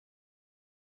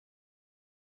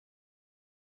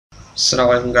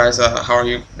Assalamu alaikum guys, how are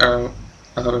you? I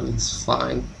hope everything's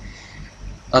fine.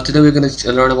 Today we're going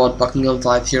to learn about Buckingham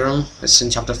Pi theorem. It's in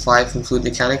chapter 5 in fluid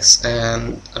mechanics,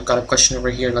 and I've got a question over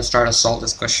here. Let's try to solve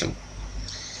this question.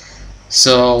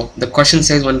 So the question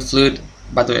says when fluid,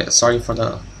 by the way, sorry for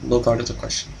the low quality of the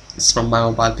question. It's from my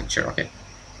mobile picture, okay.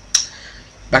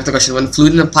 Back to the question. When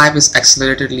fluid in a pipe is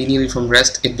accelerated linearly from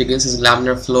rest, it begins its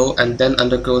laminar flow and then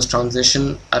undergoes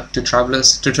transition to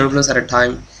turbulence at a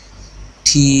time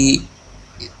T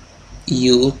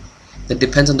U that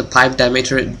depends on the pipe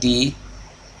diameter d,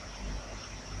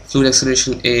 fluid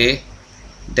acceleration a,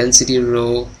 density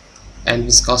rho, and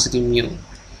viscosity mu.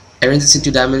 Arrange this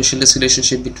into dimensionless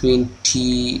relationship between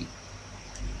T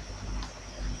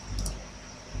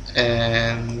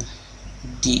and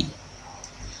D.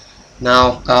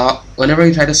 Now, whenever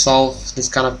you try to solve this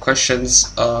kind of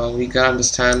questions, we gotta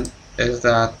understand is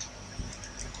that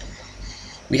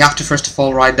we have to first of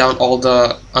all write down all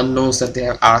the unknowns that they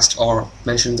have asked or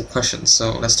mentioned in the question.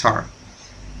 So let's start.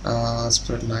 Let's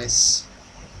put it nice.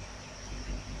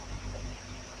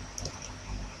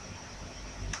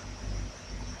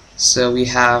 So we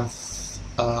have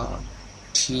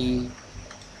T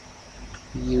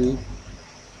U,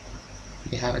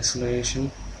 we have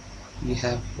acceleration, we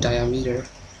have diameter,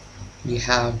 we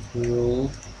have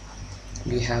rho,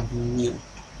 we have mu.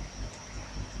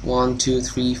 1, 2,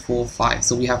 3, 4, 5.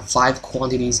 So we have 5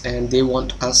 quantities, and they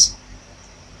want us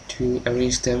to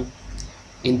arrange them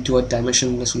into a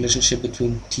dimensionless relationship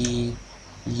between T,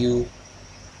 U,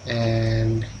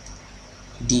 and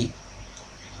D.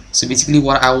 So basically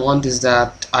what I want is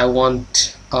that I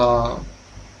want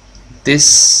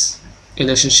this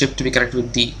relationship to be connected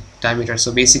with D, diameter.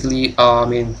 So basically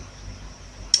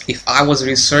if I was a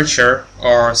researcher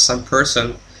or some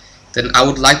person, then I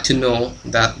would like to know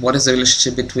that what is the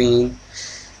relationship between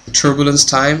the turbulence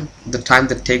time, the time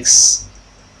that takes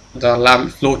the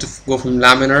flow to go from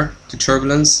laminar to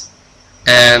turbulence,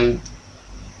 and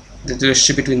the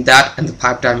relationship between that and the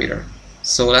pipe diameter.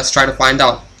 So let's try to find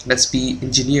out. Let's be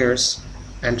engineers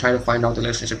and try to find out the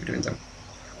relationship between them.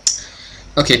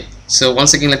 Okay, so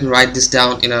once again let me write this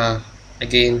down in a,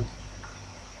 again,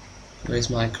 where's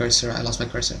my cursor? I lost my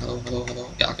cursor. Hello.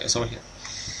 Yeah, okay, it's over here.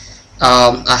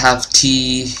 I have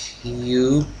T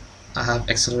U, I have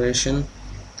acceleration,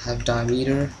 I have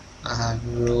diameter, I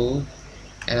have rho,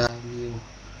 and I have mu.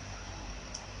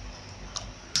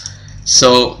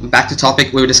 So back to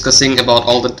topic, we were discussing about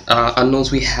all the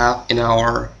unknowns we have in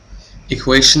our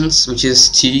equations, which is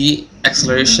T,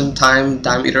 acceleration, time,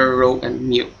 diameter, rho, and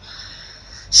mu.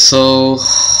 So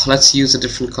let's use the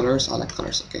different colors. I like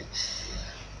colors, okay.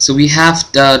 So we have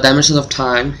the dimensions of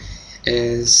time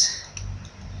is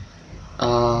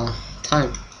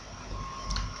time.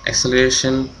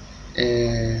 Acceleration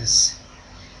is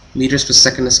meters per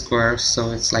second square,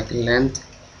 so it's like length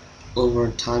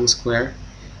over time square.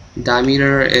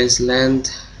 Diameter is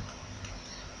length,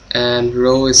 and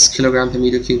rho is kilogram per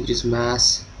meter cube, which is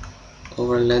mass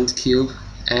over length cube,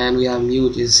 and we have mu,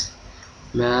 which is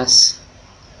mass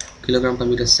kilogram per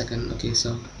meter second. Okay,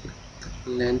 so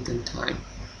length and time.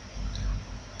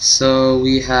 So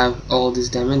we have all these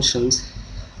dimensions.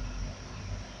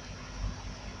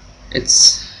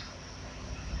 It's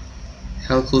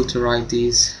helpful to write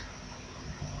these.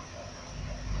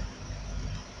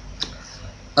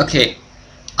 Okay,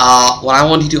 what I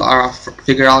want you to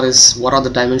figure out is what are the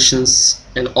dimensions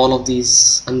in all of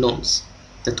these unknowns,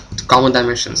 the common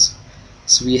dimensions.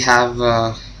 So we have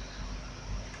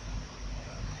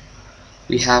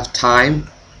time,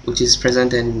 which is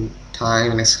present in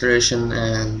time and acceleration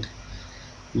and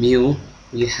mu.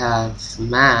 We have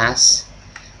mass,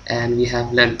 and we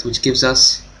have length, which gives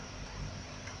us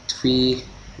 3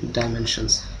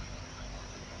 dimensions.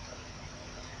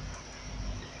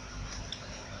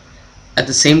 At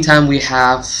the same time, we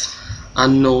have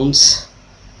unknowns,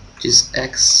 which is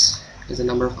x is the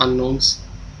number of unknowns,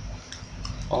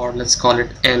 or let's call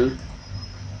it n.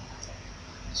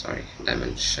 Sorry,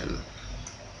 dimension.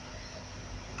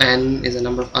 N is the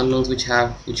number of unknowns which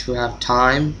we have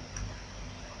time,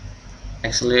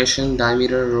 acceleration,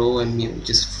 diameter, rho, and mu, which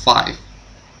is 5.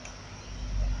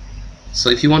 So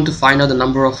if you want to find out the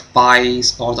number of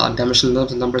pi's or the dimensional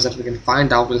numbers that we can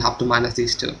find out, we'll have to minus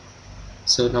these two.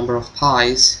 So number of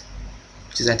pi's,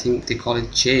 which is, I think they call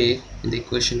it j in the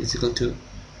equation, is equal to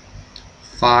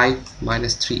 5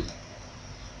 minus 3,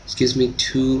 which gives me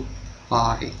 2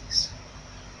 pi's.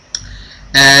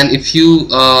 And if you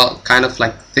kind of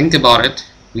like think about it,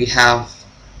 we have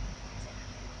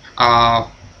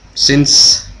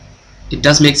since it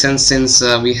does make sense, since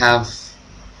we have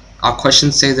our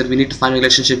question says that we need to find a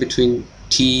relationship between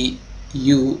T,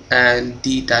 U, and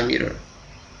D diameter.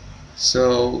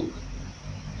 So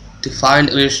to find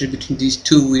a relationship between these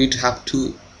two, we need to have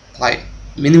 2 pi,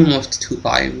 minimum of 2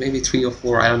 pi, maybe 3 or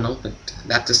 4, I don't know, but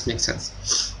that just makes sense.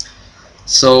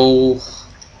 So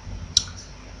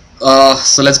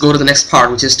so let's go to the next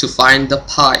part, which is to find the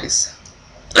pi's.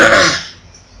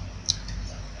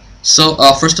 So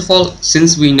first of all,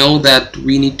 since we know that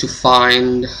we need to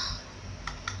find,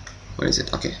 where is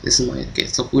it? Okay, this is my, okay,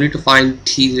 so we need to find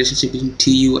t, relationship between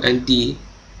tu and d.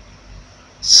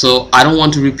 So I don't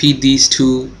want to repeat these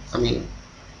two,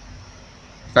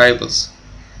 variables.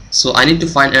 So I need to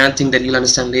find another thing that you'll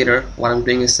understand later. What I'm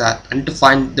doing is that I need to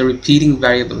find the repeating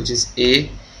variable, which is a,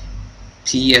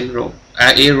 p, and rho,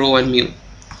 a, rho, and mu.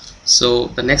 So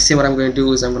the next thing what I'm going to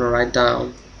do is I'm going to write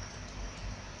down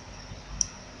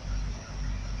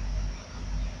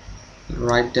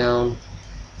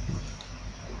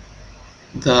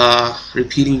the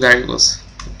repeating variables,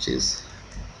 which is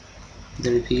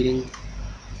the repeating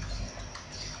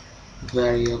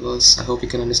variables. I hope you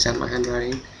can understand my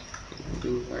handwriting.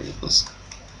 Variables,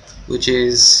 which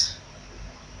is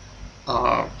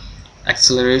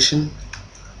acceleration,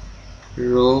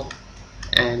 rho,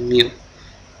 and mu.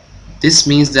 This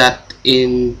means that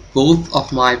in both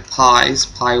of my pi's,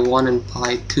 pi 1 and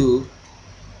pi 2,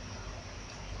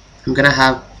 I'm gonna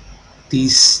have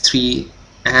these 3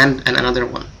 and another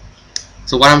one.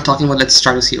 So what I'm talking about, let's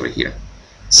try to see over here.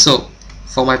 So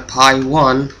for my pi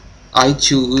 1, I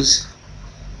choose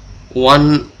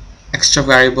one extra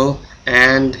variable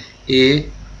and a,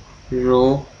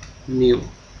 rho, mu,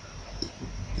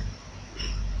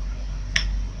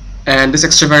 and this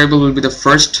extra variable will be the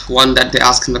first one that they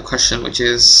ask in the question, which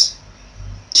is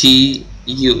tu.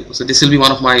 So this will be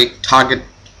one of my target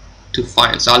to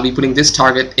find, so I'll be putting this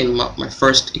target in my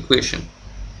first equation.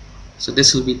 So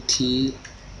this will be tu,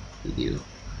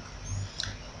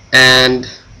 and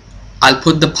I'll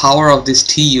put the power of this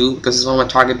tu, because it's one of my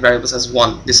target variables, as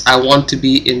 1. This I want to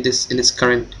be in its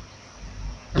current,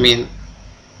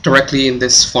 directly in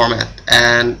this format.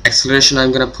 And acceleration,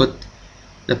 I'm gonna put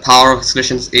the power of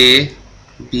acceleration is a,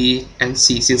 b, and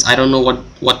c, since I don't know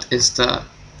what is the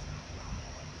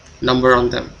number on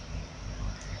them.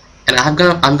 And I'm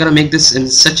gonna make this in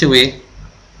such a way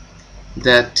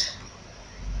that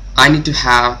I need to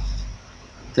have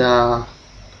the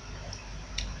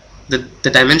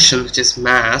dimension, which is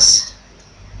mass,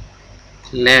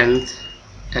 length,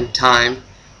 and time.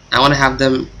 I want to have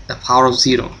them the power of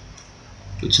 0,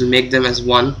 which will make them as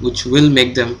 1, which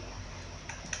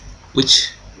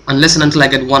unless and until I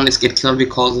get 1, it cannot be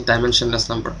called a dimensionless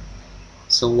number.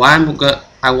 So why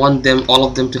I want all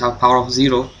of them to have power of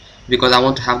 0, because I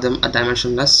want to have them a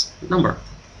dimensionless number.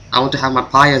 I want to have my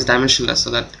pi as dimensionless, so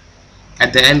that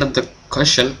at the end of the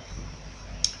question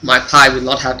my pi will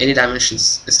not have any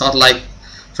dimensions. It's not like,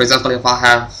 for example, if I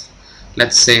have,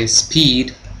 let's say,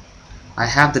 speed, I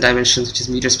have the dimensions, which is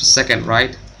meters per second,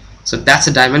 right? So that's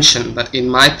a dimension, but in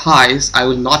my pi's I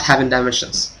will not have any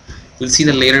dimensions. We'll see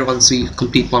that later once we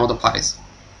complete one of the pi's.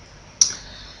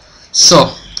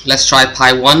 So let's try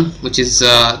pi 1, which is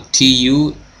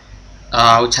tu,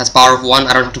 which has power of 1.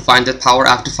 I don't have to find that power.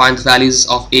 I have to find the values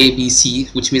of a, b, c,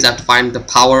 which means I have to find the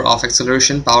power of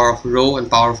acceleration, power of rho, and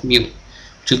power of mu,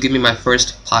 which will give me my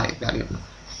first pi value.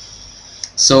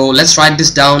 So let's write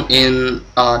this down in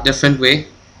a different way,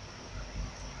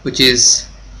 which is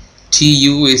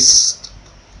tu is,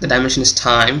 the dimension is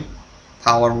time,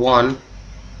 power 1,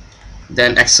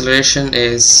 then acceleration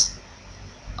is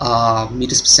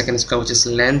meters per second square, which is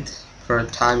length per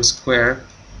time square,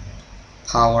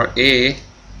 power a,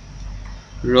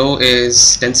 rho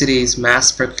is, density is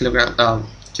mass per kilogram,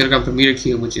 kilogram per meter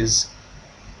cube, which is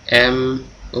m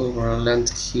over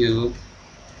length cube,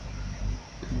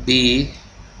 b,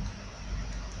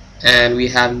 and we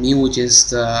have mu, which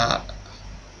is the,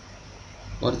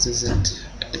 what is it?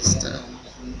 It's the,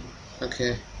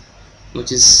 okay,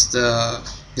 which is the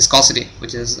viscosity,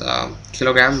 which is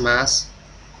kilogram mass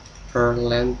per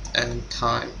length and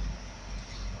time,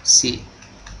 c.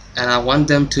 And I want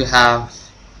them to have,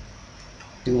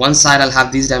 in one side I'll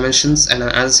have these dimensions, and on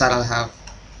the other side I'll have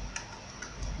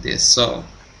this. So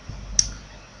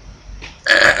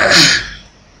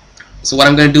so what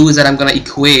I'm going to do is that I'm going to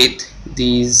equate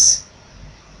these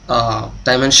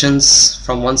dimensions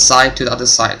from one side to the other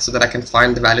side, so that I can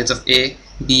find the values of a,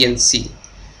 b, and c.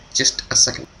 Just a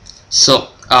second. So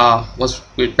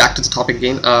we're back to the topic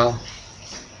again.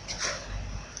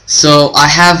 So I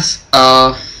have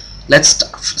let's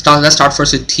start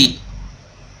first with t.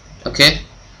 Okay,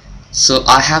 so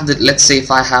I have the, let's say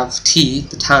if I have t,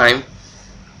 the time,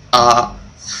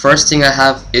 first thing I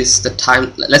have is the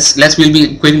time. We'll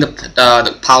be equating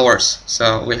the powers,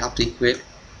 so we'll have to equate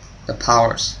the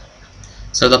powers.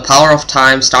 So the power of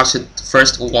time starts with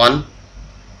first 1,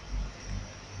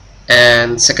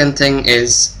 and second thing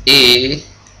is a,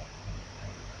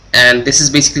 and this is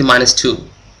basically minus 2,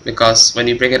 because when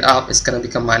you bring it up it's gonna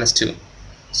become minus 2.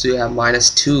 So you have minus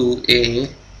 2a,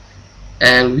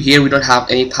 and here we don't have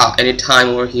any time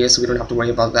over here, so we don't have to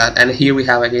worry about that. And here we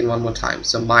have again one more time,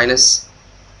 so minus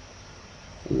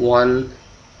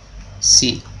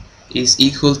 1c is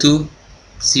equal to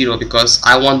 0, because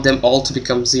I want them all to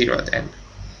become 0 at the end.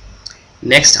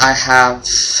 Next I have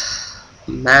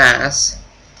mass.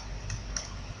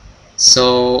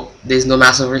 So there's no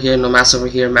mass over here, no mass over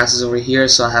here, mass is over here,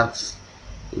 so I have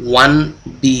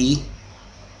 1b,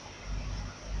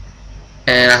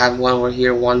 and I have one over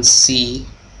here, 1c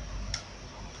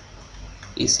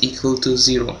is equal to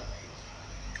 0.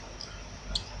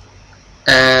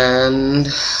 And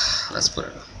let's put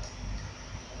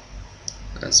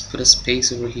a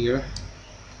space over here.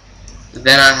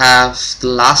 Then I have the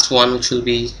last one, which will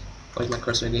be, where's my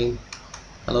cursor again?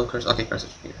 Hello cursor, okay, cursor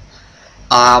here.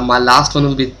 My last one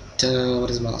will be what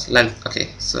is my last? Length. Okay,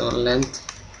 so length,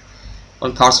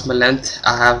 1 parts of my length.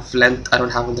 I have length, I don't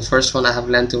have in the first one, I have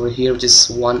length over here, which is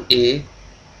 1a,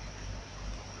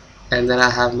 and then I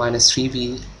have minus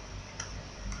 3b,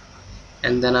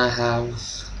 and then I have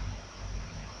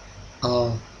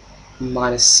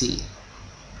minus c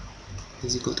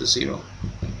is equal to 0.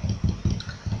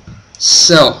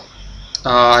 So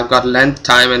I've got length,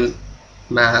 time, and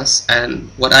mass,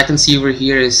 and what I can see over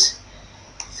here is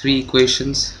 3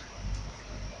 equations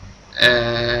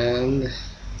and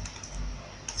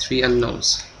 3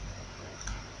 unknowns.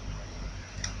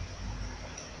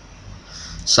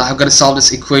 So I've got to solve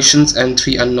these equations and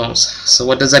 3 unknowns. So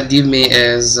what does that give me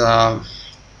is da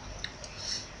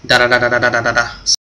da da da da da da da.